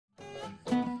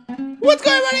What's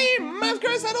going on, buddy? My name's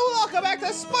Chris, and welcome back to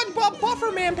SpongeBob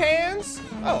Pufferman Pants.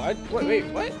 Oh, wait,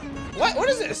 what? What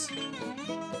is this?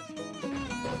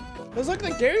 Those look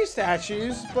like Gary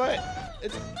statues, but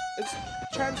it's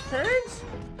transparent?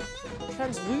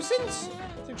 Translucent?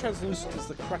 I think translucent is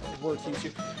the correct word to use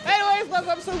here. Anyways, last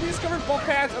episode we discovered Bulk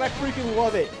Pants, and I freaking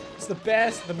love it. It's the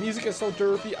best. The music is so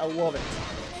derpy. I love it.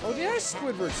 Oh, they are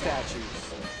Squidward statues.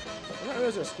 I didn't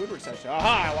realize there's a Squidward statue.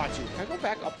 Aha, I watch you. Can I go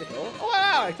back up the hill? Oh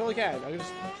wow, I totally can. I can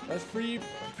just, that's free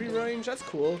range. That's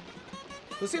cool.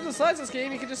 So it seems besides this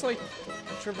game, you can just like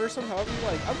traverse them however you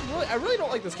like. I really don't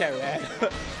like this cat, man.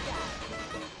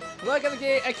 Like in the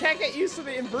game, I can't get used to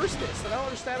the inverseness. I don't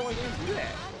understand why games do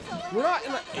that. We're not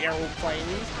in an aeroplane.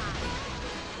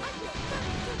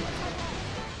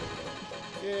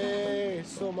 Yay,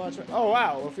 so much. Oh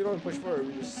wow, if we don't push forward,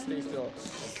 we just stay still.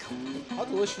 How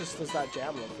delicious does that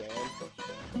jam look, man?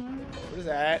 What is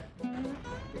that?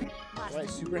 Like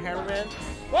Super Hammer Man?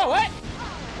 Whoa, what?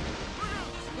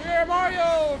 Here,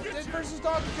 Mario! This versus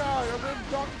Donkey Kong, or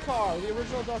Donkey Kong, the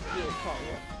original Donkey Kong.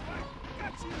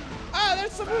 Oh,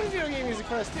 there's some video game music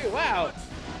for us too. Wow.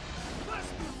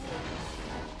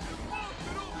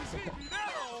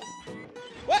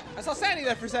 What? I saw Sandy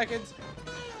there for a second.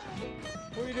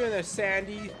 What are you doing there,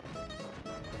 Sandy?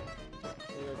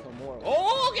 More.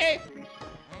 Oh, okay.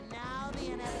 And now the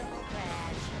inevitable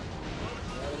crash.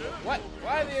 What?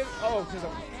 Why are they? Oh, because it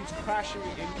keeps crashing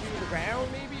into the ground,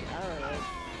 maybe? I don't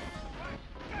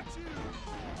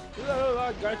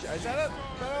know. Gotcha. Is that a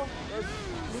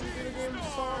video game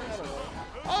song? I don't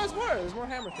know. Oh, there's more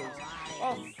hammer things.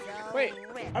 Oh, wait.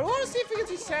 I want to see if we can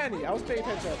see Sandy. I was paying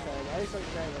attention at that time. I always like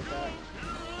Sandy like that.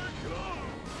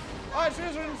 Oh, it's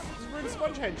we're in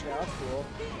Spongehenge now. That's cool.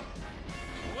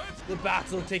 The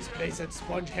battle takes place at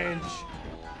Spongehenge.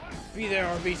 Be there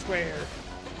or be square.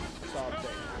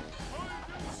 Something.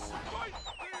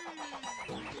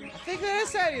 I think that is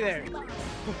Sandy there.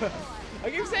 I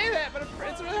keep saying that, but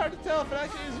it's really hard to tell if it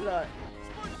actually is or not.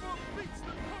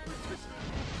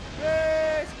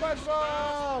 Yay,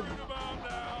 SpongeBob!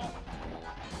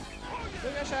 I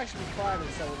think I should actually be climbing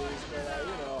some of these, but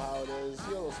you know how it is.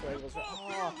 You know those swangles. Oh.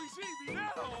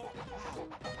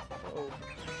 Oh.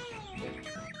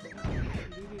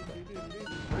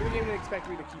 The game didn't expect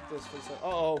me to keep this for so.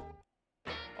 Uh-oh.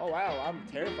 Oh wow, I'm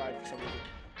terrified for some reason.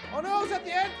 Oh no, is that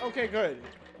the end? Okay, good.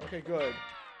 Okay, good.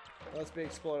 Let's be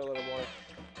explore a little more.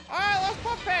 Alright, let's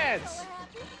Puff Pants!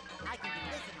 I can do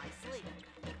this in my sleep.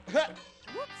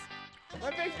 Whoops! My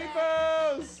big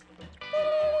bows!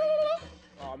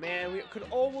 Oh man, we could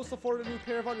almost afford a new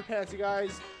pair of underpants, you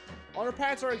guys.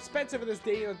 Underpants are expensive in this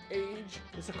day and age.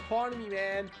 This economy,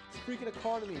 man. It's freaking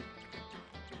economy.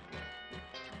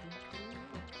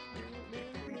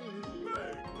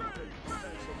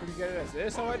 Pretty good at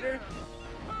this, I wonder.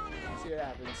 Let's see what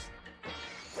happens.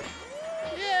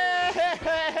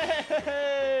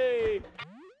 Yay!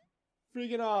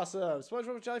 Freaking awesome!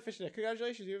 SpongeBob jellyfishing net.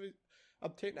 Congratulations, you have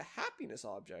obtained a happiness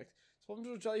object.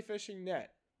 SpongeBob jellyfishing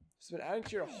net. It's been added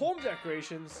to your home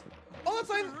decorations. Oh, that's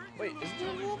like. Wait, is it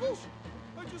doing the levels?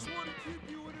 I just want to keep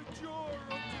you in a jar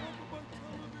on top of my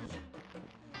television.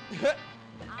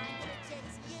 I'm gonna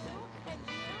chase you, and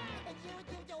you, and you,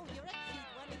 and you. Oh, you're a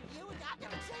cute one, and you, and I'm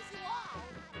gonna chase you all.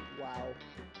 Wow.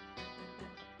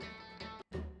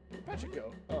 Where'd Patrick go?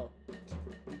 Oh.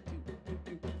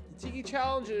 The Tiki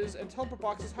challenges and teleport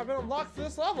boxes have been unlocked for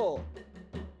this level.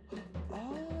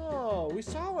 Oh, we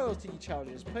saw one of those Tiki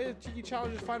challenges. Play the Tiki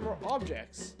challenges to find more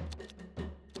objects.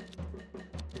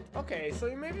 Okay, so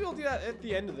maybe we'll do that at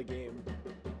the end of the game.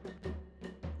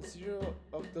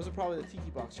 Oh, those are probably the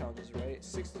Tiki box challenges, right?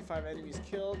 65 enemies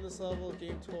killed in this level,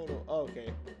 game total. Oh,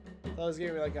 okay. That was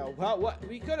giving me like a, well, what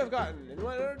we could have gotten, and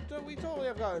what we totally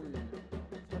have gotten.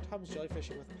 4 times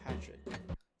jellyfishing with Patrick.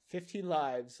 15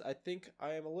 lives. I think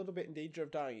I am a little bit in danger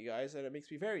of dying, you guys, and it makes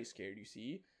me very scared, you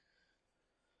see.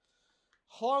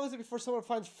 How long is it before someone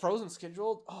finds Frozen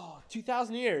scheduled? Oh,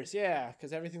 2,000 years, yeah,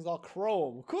 because everything's all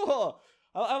chrome. Cool!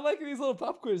 I'm liking these little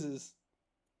pop quizzes.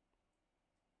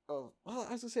 Oh, well,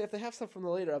 I was gonna say, if they have stuff from the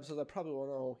later episodes, I probably won't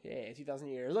know. Yeah, 2,000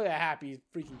 years. Look at happy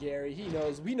freaking Gary. He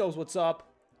knows what's up.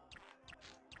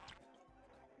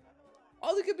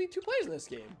 Oh, there could be 2 players in this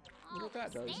game. Look what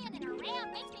that does. Standing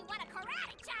around makes me want to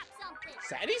karate chop something.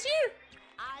 Sandy's here?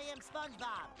 I am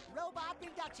SpongeBob, robot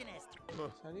reductionist.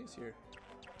 Oh, Sandy's here.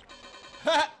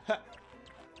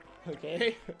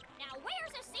 Okay. Now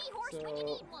where's a seahorse when you So,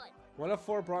 need one? 1 of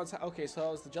 4 bronze. Okay, so that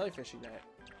was the jellyfishing net.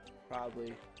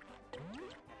 Probably.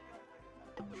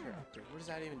 Sure, upgrade. What does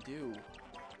that even do?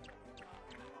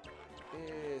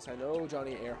 Yes, I know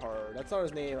Johnny Earhart. That's not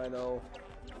his name, I know.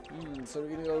 So we're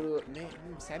gonna go to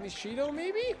Sandy Cheeto,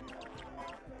 maybe?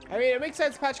 I mean, it makes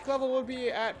sense. Patrick level would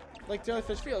be at like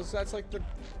Jellyfish Fields. So that's like the.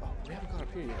 Oh, we haven't gone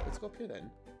up here yet. Let's go up here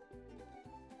then.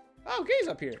 Oh, Gay's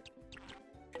up here.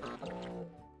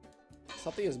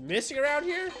 Something is missing around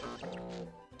here.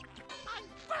 I'm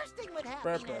bursting with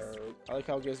happiness. I like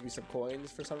how it gives me some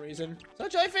coins for some reason. Is that a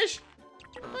jellyfish?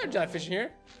 There's a jellyfish in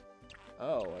here.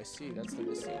 Oh, I see. That's the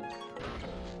missing.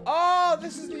 Oh,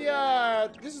 this is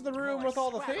the room with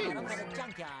all the things.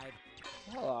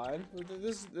 Hold on.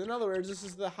 This, in other words, this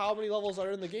is the how many levels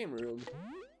are in the game room.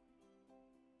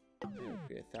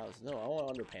 Upgrade 1,000. No, I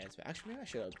want underpants. But actually, maybe I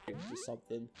should upgrade to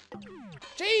something.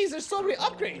 Jeez, there's so many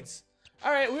upgrades.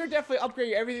 All right, we're definitely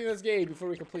upgrading everything in this game before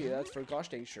we complete it. That's for gosh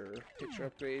dang sure. Picture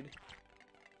upgrade.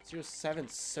 07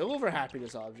 silver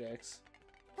happiness objects.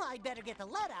 Well, I'd better get the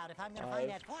lead out if I'm gonna find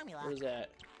that formula. Where's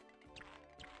that?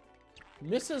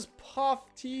 Mrs. Puff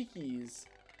Tiki's.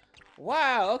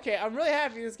 Wow, okay, I'm really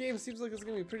happy. This game seems like it's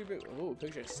gonna be pretty big. Oh,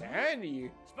 picture of Sandy.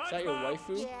 Is that your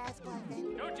waifu? Yeah,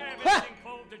 Splendid. Don't you have anything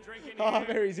cold to drink in Oh, here?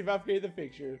 very easy. Upgrade the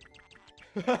picture.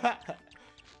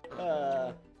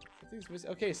 Something's missing.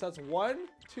 Okay, so that's 1,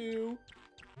 2.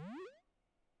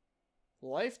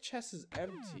 Life chest is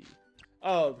empty.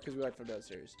 Oh, because we went from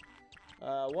downstairs.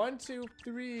 1, 2,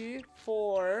 3,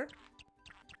 4,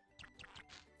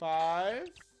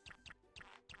 5.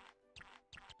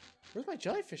 Where's my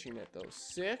jellyfishing net though?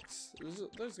 6.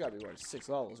 There's gotta be more than 6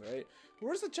 levels, right?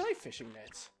 Where's the jellyfishing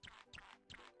net?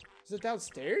 Is it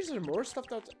downstairs? Is there more stuff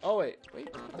down? Oh wait,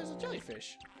 there's a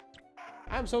jellyfish.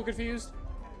 I'm so confused.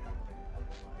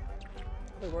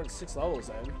 There's more than 6 levels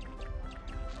then.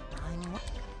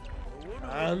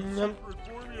 I wonder what the secret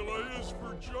formula is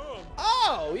for jump.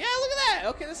 Oh yeah, look at that.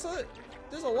 Okay,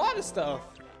 there's a lot of stuff.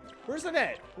 Where's the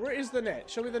net? Where is the net?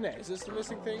 Show me the net. Is this the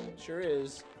missing thing? Sure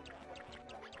is.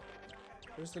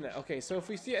 Where's the net? Okay, so if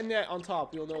we see a net on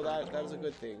top, you'll know that is a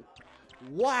good thing.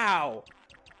 Wow.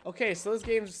 Okay, so this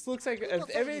game just looks like People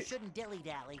say you shouldn't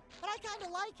dilly-dally, but I kind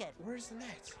of like it. Where's the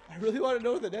net? I really want to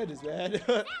know where the net is, man.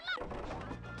 Alright.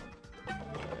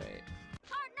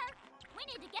 Partner, we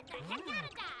need to get the heck out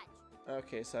of Dodge.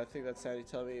 Okay, so I think that's Sandy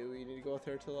telling me we need to go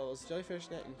 32 levels. Jellyfish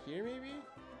net in here, maybe?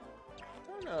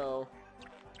 Don't know.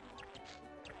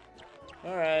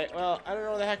 Alright, well, I don't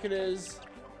know what the heck it is.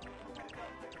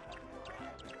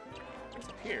 What's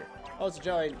up here? Oh, it's a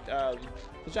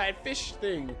giant fish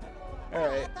thing.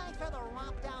 Alright. Thanks for the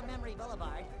romp down memory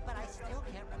boulevard, but I still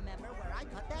can't remember where I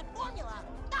put that formula.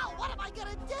 Now, what am I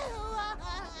gonna do?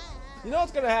 You know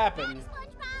what's gonna happen?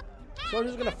 SpongeBob. So I'm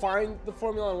just gonna find the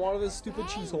formula in one of those stupid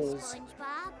cheese holes.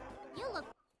 SpongeBob, you look.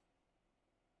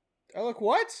 I look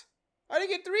what? I didn't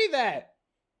get to read that.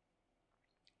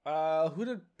 Who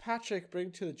did Patrick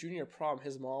bring to the junior prom?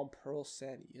 His mom, Pearl,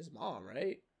 Sandy. His mom,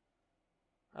 right?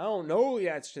 I don't know the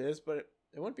answer to this, but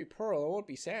it wouldn't be Pearl. It won't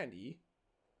be Sandy.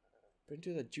 Bring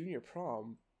to the junior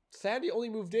prom. Sandy only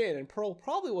moved in, and Pearl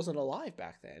probably wasn't alive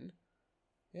back then.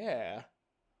 Yeah.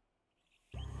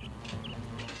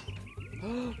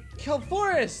 Kill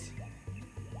Forest!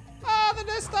 Ah, the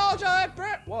nostalgia!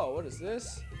 Whoa, what is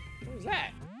this? What is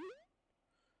that?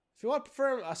 If you want to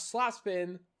perform a slap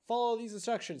spin, follow these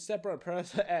instructions. Step 1,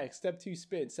 press X. Step 2,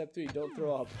 spin. Step 3, don't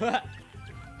throw up.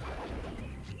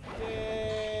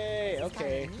 Yay!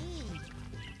 Okay.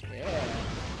 Yeah.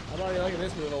 I'm already liking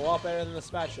this move a lot better than the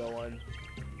spatula one.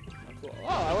 Oh, cool. Oh,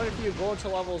 I wonder if you go into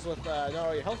levels with not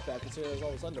all your health back, considering there's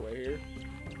all this underwear here.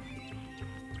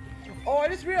 Oh, I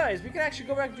just realized we can actually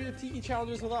go back and do the Tiki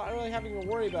challenges without really having to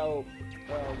worry about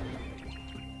going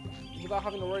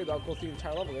through the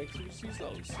entire level. Right? So we just use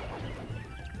those.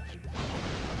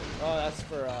 Oh, that's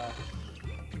for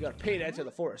you gotta pay to enter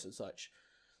the forest and such.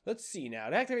 Let's see now.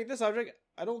 To activate this object,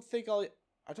 I think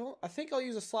I'll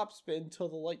use a slap spin until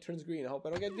the light turns green. I hope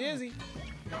I don't get dizzy.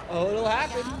 Oh, it'll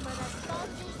happen.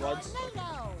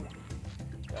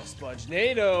 The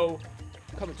Sponge-nado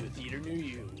coming to a theater near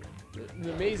you. An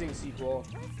amazing sequel.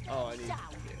 Oh, I need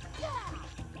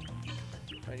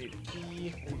a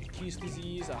key. I need keys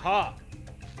disease. Aha!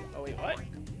 Oh wait, what?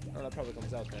 Oh, that probably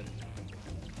comes out then.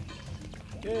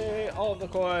 Yay! All of the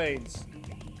coins.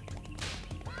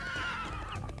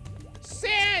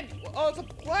 Sand! Oh, it's a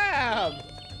clam!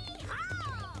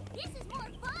 Oh, this is more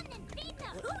fun than feeding a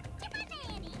hoot to my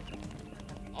nanny.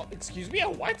 Oh, excuse me, a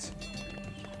what?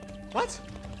 What?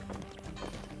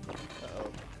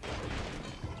 Uh-oh.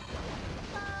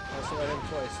 I saw him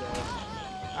twice, so.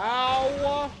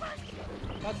 Ow!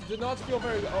 That did not feel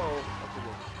very good. Uh-oh.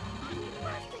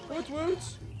 Woot woot!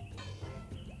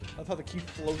 I love how the key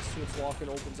floats to its lock and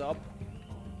opens up.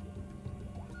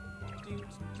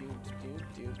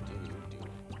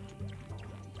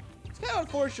 kind of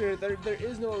unfortunate that there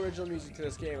is no original music to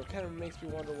this game. It kind of makes me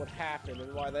wonder what happened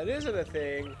and why that isn't a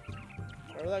thing.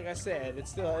 Or like I said,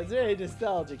 it's very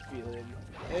nostalgic feeling.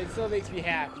 And it still makes me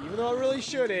happy, even though it really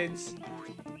shouldn't.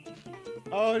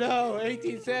 Oh no,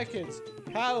 18 seconds.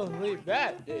 Holy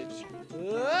that bitch.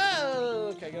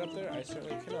 Whoa! Can I get up there? I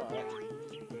certainly cannot.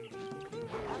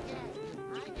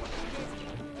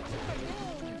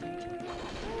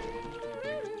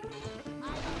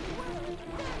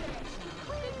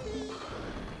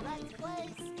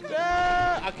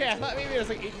 Okay, I thought maybe it was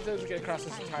like 18 seconds to get across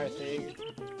this entire thing.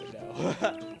 But no.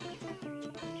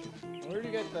 Where do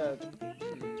you get the...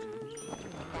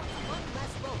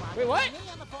 Wait, what?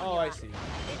 Oh, I see.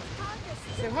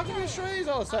 Sam, how can you destroy these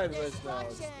all of a sudden?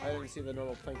 I didn't see the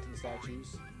normal plankton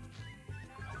statues.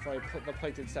 Probably the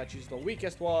plankton statue's the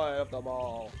weakest one of them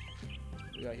all.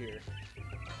 What we got here?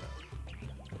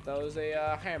 But that was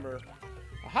a hammer.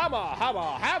 A hammer,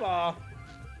 hammer, hammer!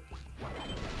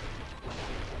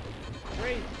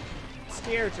 Very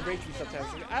scared to break these sometimes.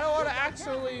 I don't want to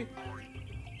actually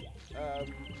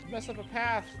mess up a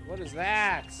path. What is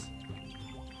that?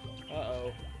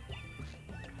 Uh-oh.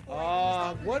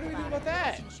 What do we do about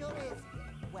that?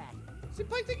 See,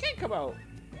 Plankton can't come out.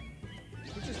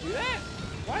 Did we just do that?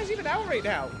 Why is he even out right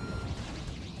now?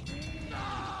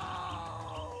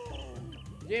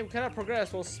 The game cannot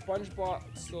progress while SpongeBob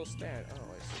still stand.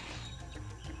 Oh, I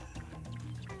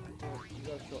see. You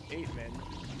gotta kill 8 men.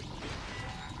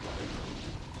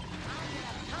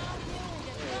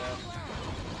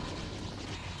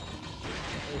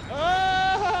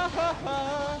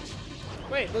 Oh!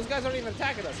 Wait, those guys aren't even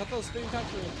attacking us. I thought those spinning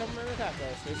tops were coming and attack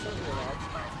us. They certainly were not.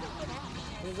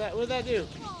 What did that do?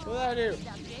 What did that do?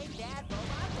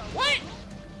 What?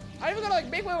 I even gotta like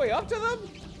make my way up to them?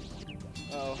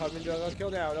 Oh, how many do I gotta kill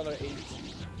now? Another 8.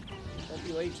 Don't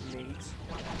be late, mate.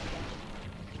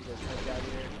 Down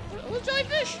here. Those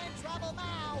jellyfish?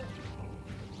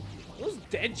 Those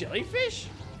dead jellyfish?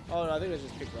 Oh no, I think it was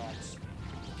just big rocks.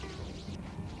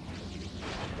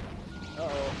 Uh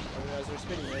oh, I realize they're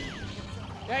spinning men.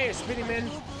 Yeah, you're spinning men.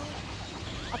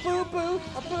 A boo boo,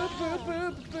 a boo boo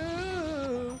boo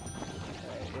boo.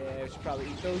 Alright, yeah, we should probably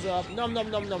eat those up. Nom nom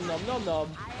nom nom nom nom nom.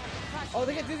 Oh,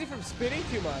 they get dizzy from spinning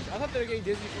too much. I thought they were getting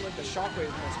dizzy from like the shockwave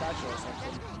from the spatula or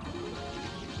something.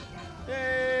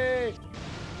 Yay!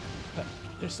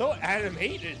 They're so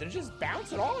animated. They're just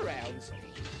bouncing all around.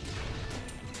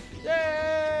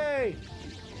 Yay!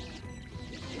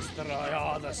 Destroy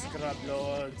all the scrub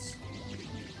lords.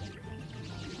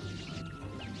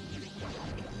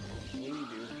 What do you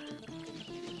do?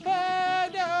 Oh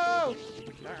no!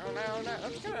 No, no, no.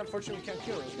 That's kind of unfortunate we can't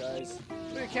kill those guys.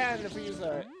 But we can if we use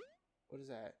that. What is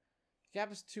that?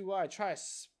 Gap is too wide. Try a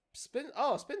spin.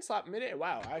 Oh, spin slap mid-air.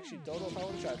 Wow, I actually don't know if I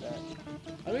want to try that.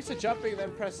 I'm used to jumping,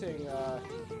 then pressing. Oh,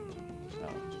 so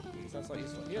that's not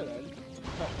useful here then.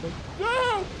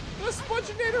 No! The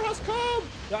Sponginator has come!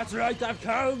 That's right, I've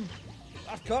come!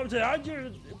 I've come to end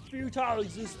your futile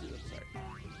existence. I'm sorry.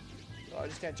 Oh, I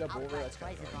just can't jump over. That's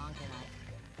kind of annoying.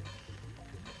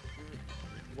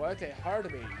 What a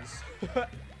hard maze.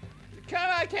 Come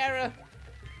on, Kara!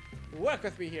 Work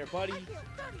with me here, buddy. I feel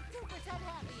 32%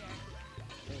 happier.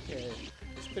 Okay.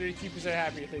 This 32%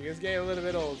 happier thing is getting a little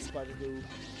bit old, SpongeBob.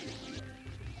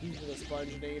 These are the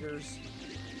Sponginators.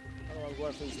 I don't know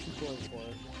what these 2 coins for.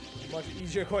 Much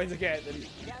easier coins to get than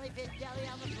Jellyfish jelly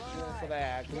on the floor. going for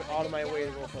that. Going out of my way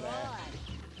to go for that.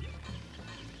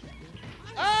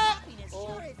 Ah! Oh!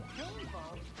 Sure is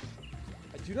painful.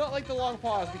 I do not like the long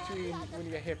pause between when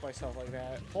you get hit by stuff like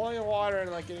that. Falling in water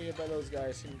and like getting hit by those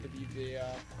guys seem to be the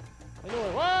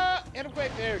annoying. What? Hit him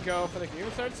quick. There we go. For the game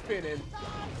to start spinning.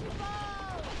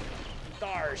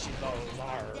 There she goes.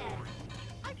 Arr.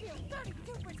 I feel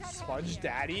 32% Sponge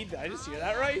happier. Daddy? Did I just hear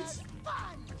that right?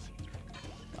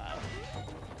 Wow.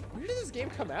 When did this game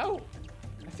come out?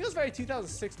 It feels very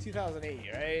 2006,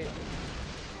 2008, right? Wait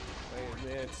a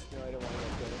minute. No, I don't want to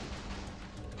go there.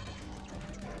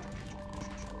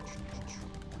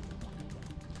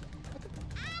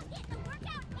 I'm getting a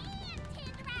workout and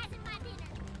tenderizing my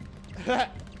dinner.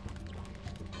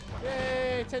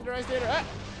 Yay! Tenderized dinner. Ah!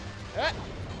 Ah!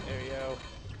 There we go.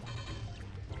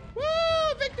 Woo!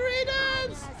 Victory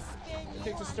dance! It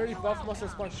takes a sturdy buff muscle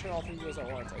sponge to turn all 3 wheels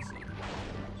at once, I see.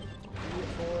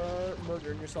 For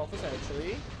murdering yourself,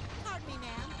 essentially. Pardon me,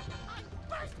 ma'am.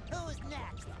 First, who's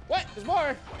next? What? There's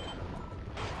more!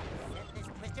 Set this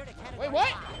twister to category Wait, what?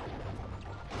 5.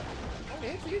 How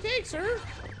many hits do you take, sir?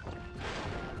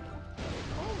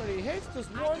 How many hits does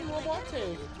one robot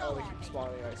take? Oh, they keep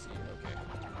spawning, I see. Okay.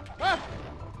 Ah!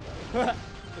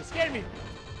 They scared me!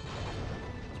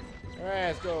 Alright,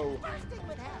 let's go. Bursting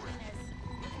with happiness.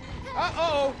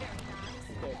 Uh-oh!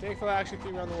 Okay, thankfully I actually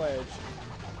threw me on the ledge.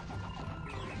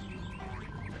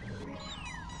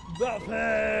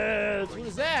 Buffet! What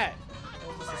is that?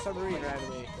 Oh, just a submarine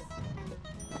randomly.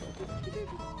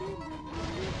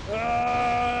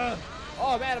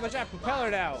 Oh man, I'm a giant propeller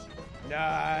now.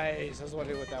 Nice. I was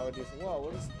wondering what that would do. Whoa,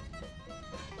 what is?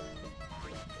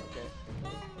 Okay.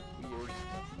 Weird.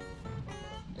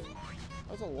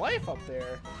 There's a life up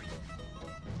there.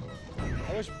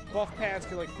 I wish Buff Pants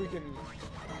could like freaking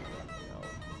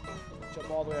jump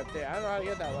all the way up there. I don't know how to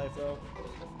get that life though.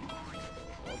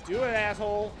 Don't do it,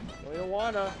 asshole. No, you don't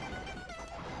wanna.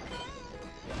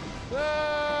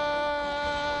 Ah!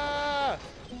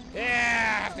 Yeah,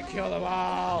 I have to kill them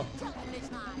all.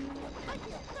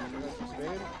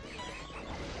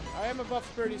 I am a buff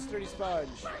sturdy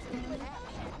sponge.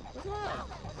 What's going on?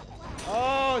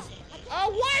 Oh, oh,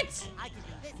 what? I can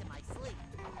do this in my sleep.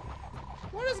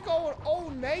 What is going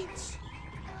on, mate?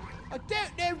 I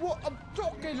don't know what I'm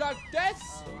talking like this.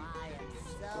 Oh, I am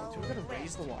so. Do we gotta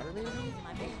raise the water, maybe?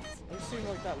 My pants. It seems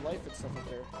like that life and stuff up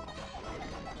there.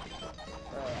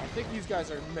 I think these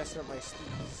guys are messing up my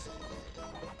steeds.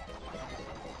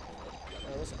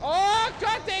 Oh,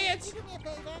 god dang it! Do me a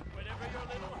favor. Whatever your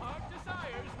little heart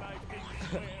desires, my big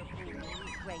square fool.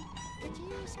 Great. Could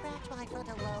you scratch my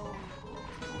frontal lobe?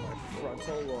 My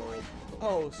frontal lobe.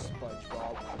 Oh,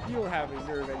 SpongeBob. You don't have any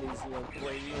nerve endings in your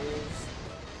brain moves.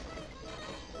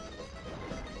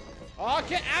 Oh,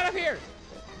 get out of here!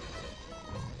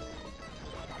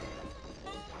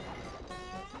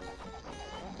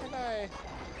 How can I...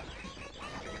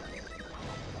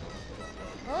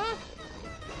 Huh?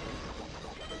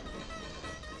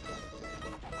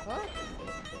 Huh?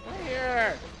 Right here!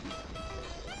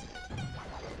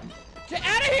 Get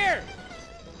out of here!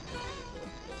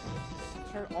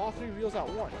 Turn all three wheels at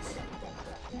once.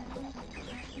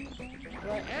 But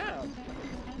I am.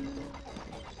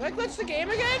 Did I glitch the game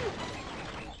again?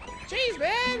 Jeez,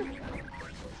 man!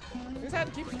 I just had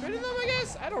to keep spinning them, I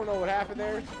guess? I don't know what happened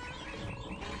there.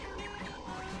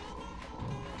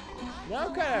 Now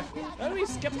I'm kind of be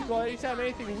skeptical anytime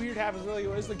anything weird happens. Really,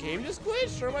 is the game just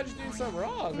glitched, or am I just doing something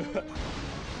wrong?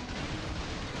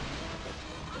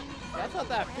 I thought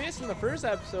that fist in the first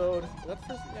episode. Was that the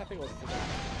first? Yeah, I think it was the first.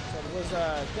 So it was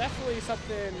definitely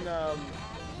something,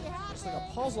 just like a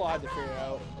puzzle I had to figure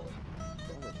out. Oh,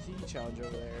 the Tiki challenge over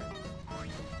there.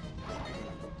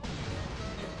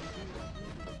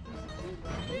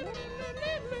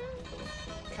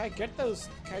 Can I get those?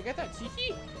 Can I get that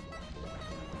Tiki?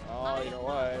 Oh, you know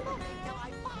what? Until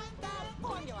I find that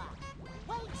formula.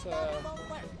 Wait, It's, that won't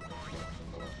work.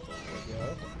 There we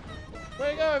go.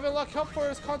 There you go. I've been luck help for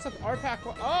this concept art pack.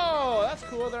 Oh, that's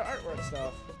cool. Their artwork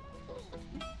stuff.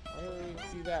 Where do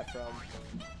we do that from?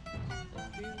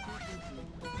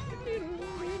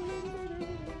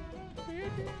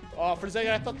 Oh, for a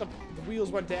second I thought the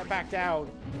wheels went back down.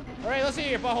 All right, let's see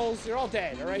your buttholes. You're all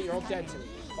dead. All right, you're all dead to me.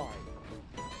 Fine.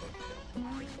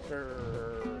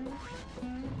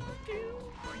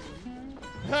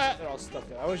 They're all stuck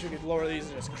there. I wish we could lower these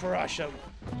and just crush them.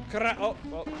 Oh,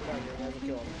 well, come on here, guys.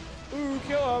 Kill him. Ooh,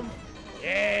 kill him.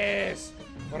 Yes.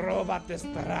 Robot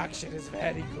destruction is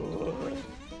very good.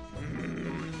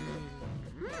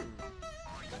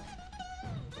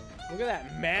 Look at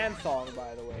that man thong,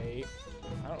 by the way.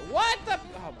 I don't, what the?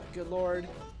 Oh my good lord.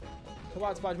 Come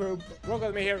on, SpongeBob. Work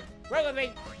with me here. Work with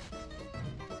me.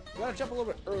 You gotta jump a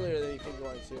little bit earlier than you think you're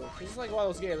going to. This is like one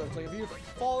of those games. It's like if you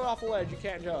fall off a ledge, you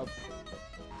can't jump.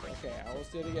 Okay, I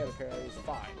almost did it again. Apparently, it's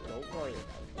fine. Don't worry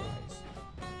about it, guys.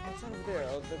 What's over there?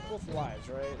 Oh, they're both lives,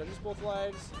 right? They're just both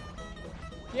lives.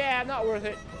 Yeah, not worth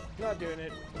it. Not doing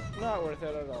it. Not worth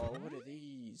it at all. What are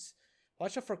these?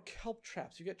 Watch out for kelp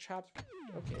traps. You get trapped.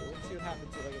 Okay, let's see what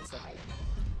happens if I get stuck.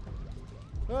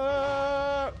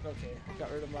 Okay, I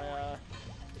got rid of my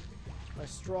my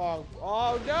strong.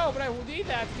 Oh no, but I will need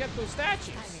that to get those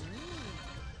statues.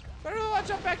 Better not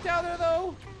jump back down there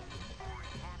though.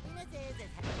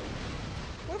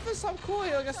 What if there's something cool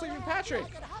here, like a Sleeping Patrick?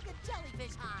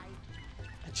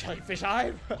 A jellyfish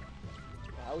hive?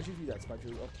 How would you do that,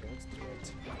 SpongeBob? Okay, let's do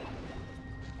it.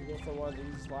 We go for one of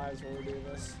these lives while we're doing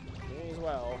this. Me as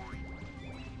well.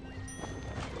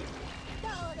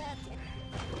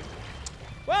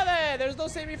 Well then, there's no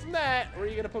saving from that. Where are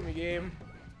you gonna put me, game?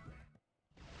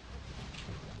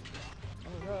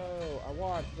 Oh no, I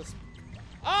want this.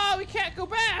 Oh, we can't go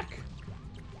back!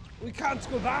 We can't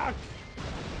go back!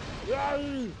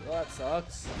 Well, that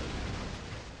sucks.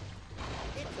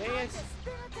 Dang it.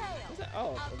 What's that?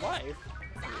 Oh, a life.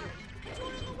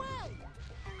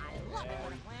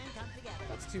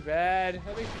 That's too bad.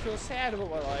 That makes me feel sad about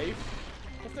my life.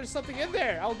 If there's something in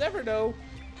there, I'll never know.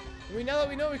 I mean, now that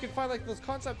we know, we can find like those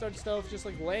concept art stuff just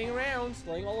like laying around,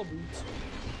 laying all about.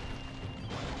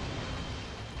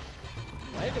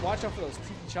 I need to watch out for those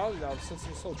TV challenges now since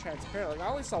they're so transparent. Like I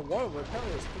only saw one of them,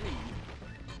 apparently there's 3.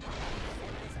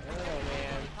 I don't know,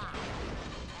 man.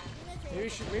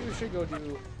 Maybe we should go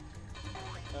do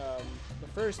the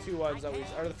first 2 ones that we,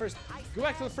 or the first, go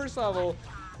back to the first level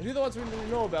and do the ones we didn't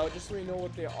know about, just so we know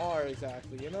what they are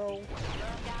exactly, you know?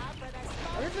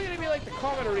 Are they gonna be like the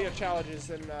common arena challenges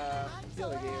in the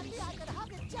other games?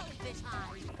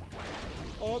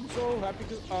 I'm so happy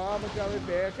because I'm a gummy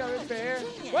bear, gummy bear.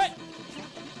 What?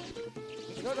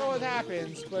 I don't know what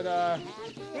happens, but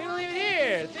we're gonna leave it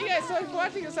here. Thank you guys so much for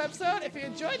watching this episode. If you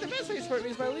enjoyed, the best way to support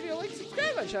me is by leaving a like, subscribe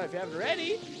to my channel if you haven't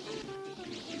already.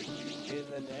 In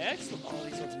the next one, oh,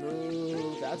 these ones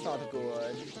move. That's not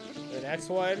good. The next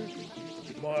one,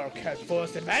 more Cat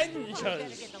Force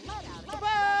Adventures.